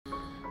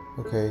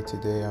Okay,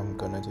 today I'm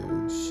gonna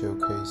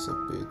showcase a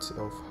bit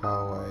of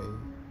how I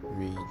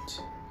read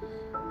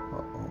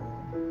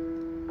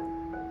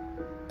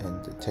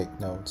and take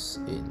notes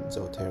in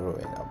Zotero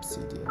and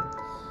Obsidian.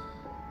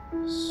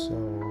 So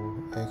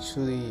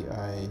actually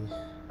I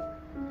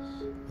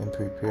am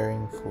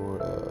preparing for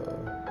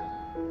an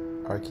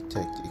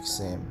architect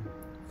exam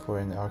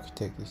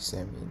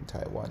in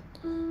Taiwan.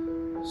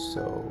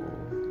 So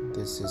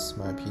this is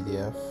my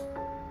PDF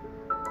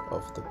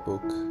of the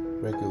book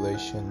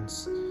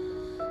Regulations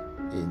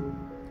in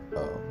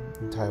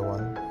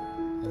Taiwan,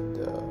 and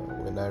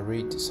when I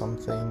read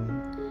something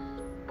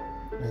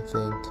I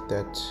think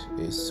that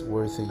is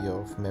worthy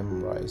of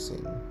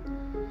memorizing,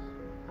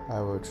 I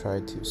will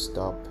try to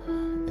stop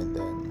and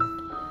then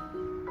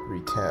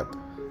recap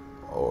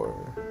or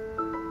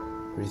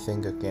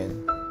rethink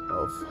again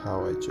of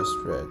how I just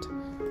read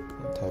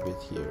and type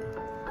it here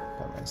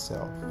by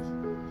myself.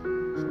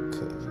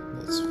 Okay,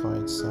 let's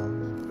find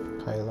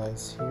some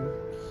highlights here.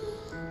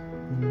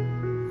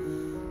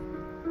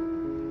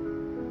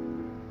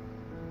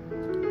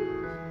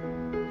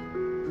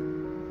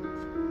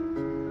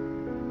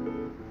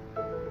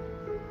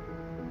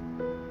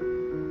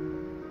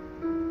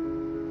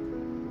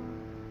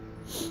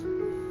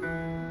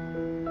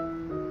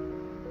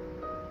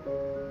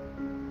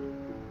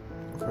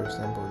 For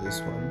example, this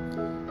one,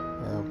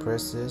 and I'll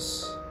press this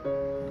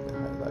and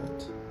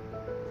highlight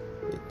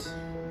it,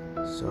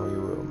 so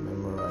you will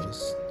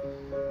memorize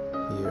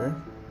here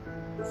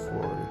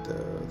for the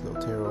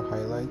Zotero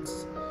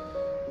highlights.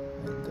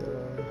 And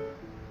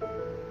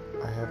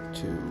I have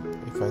to,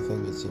 if I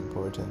think it's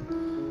important,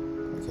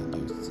 I can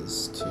use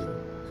this to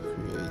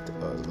create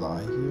a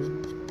line here.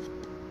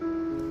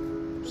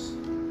 Oops,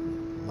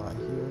 line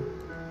here,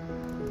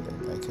 and then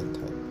I can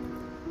type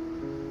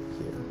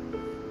here.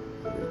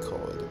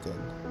 Recall it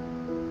again.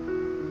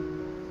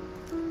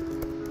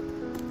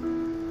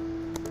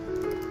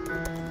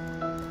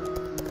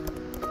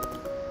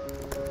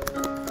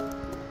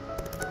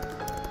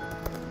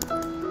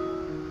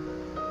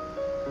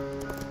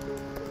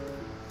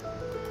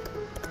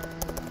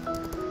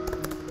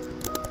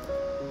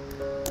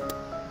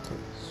 Okay,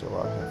 so I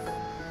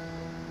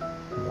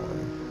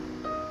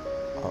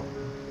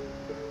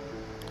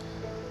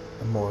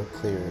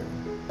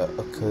have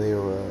a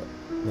clearer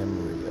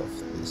memory of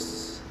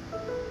this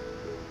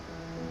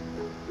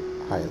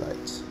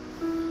highlights.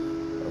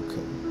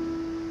 Okay,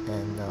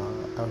 and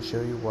I'll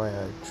show you why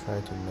I try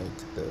to make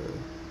the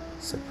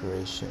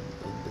separation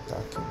in the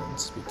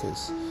documents,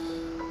 because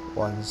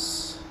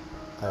once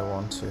I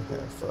want to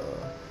have a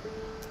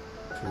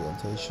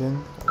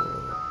presentation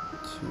or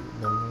to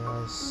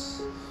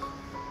memorize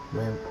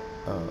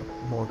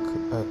more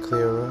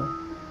clearer,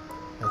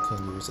 I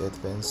can use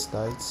advanced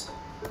slides.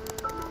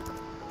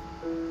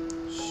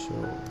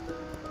 Show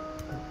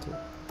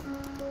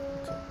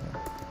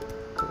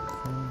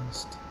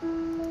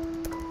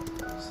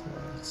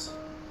slides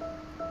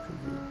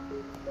preview.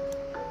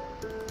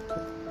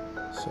 Okay,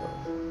 so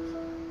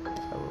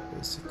I will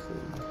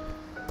basically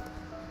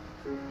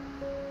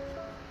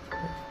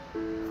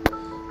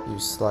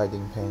use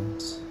sliding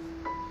panes.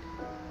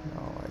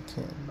 Now I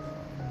can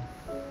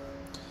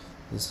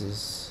this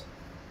is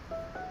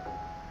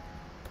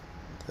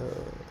the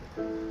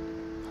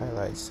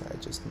highlights I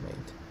just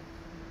made,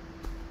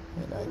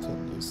 and I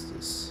can use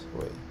this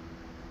way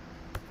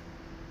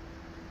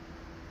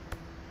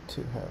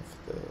to have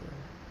the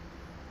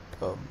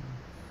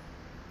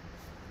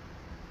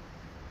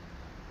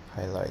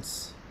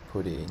highlights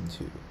put it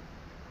into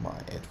my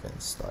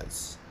advanced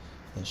slides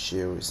and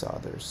share with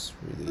others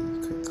really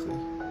quickly.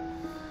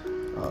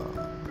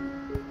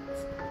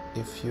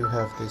 If you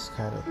have this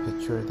kind of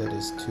picture that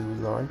is too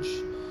large,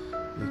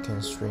 you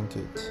can shrink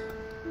it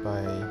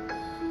by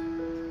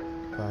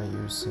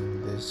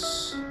using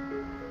this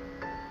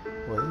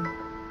way.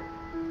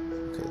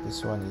 Okay,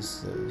 this one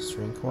is the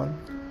shrink one.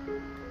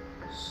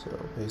 So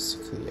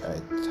basically I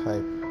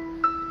type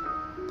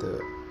the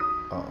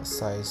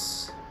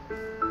size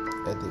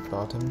at the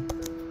bottom.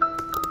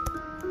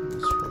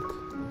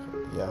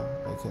 Yeah,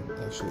 I can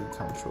actually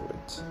control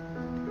it.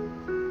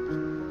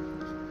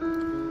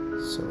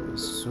 So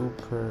it's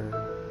super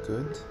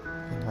good.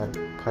 You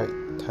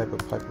can type a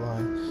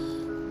pipeline,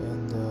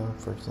 and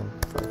for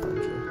example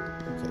 500.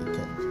 Okay, you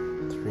can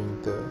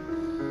shrink the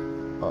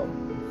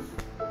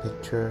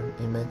picture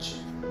image,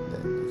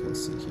 then you can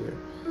see here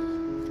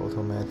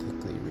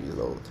automatically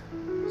reload.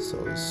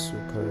 So it's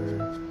super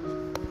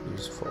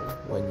useful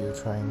when you're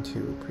trying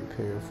to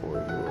prepare for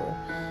your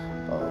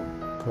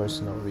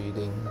personal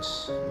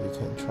readings. You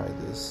can try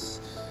this.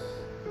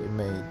 You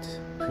made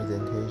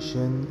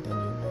presentation and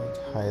you make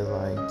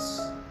highlights,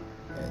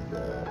 and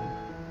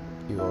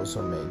you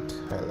also make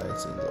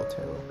highlights in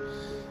Zotero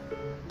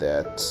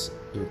that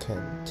you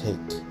can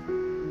take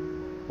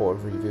or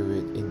review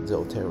it in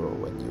Zotero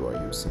when you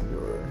are using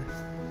your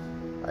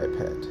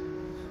iPad.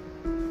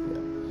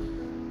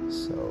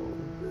 So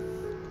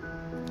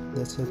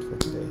that's it for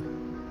today.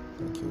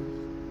 Thank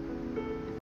you.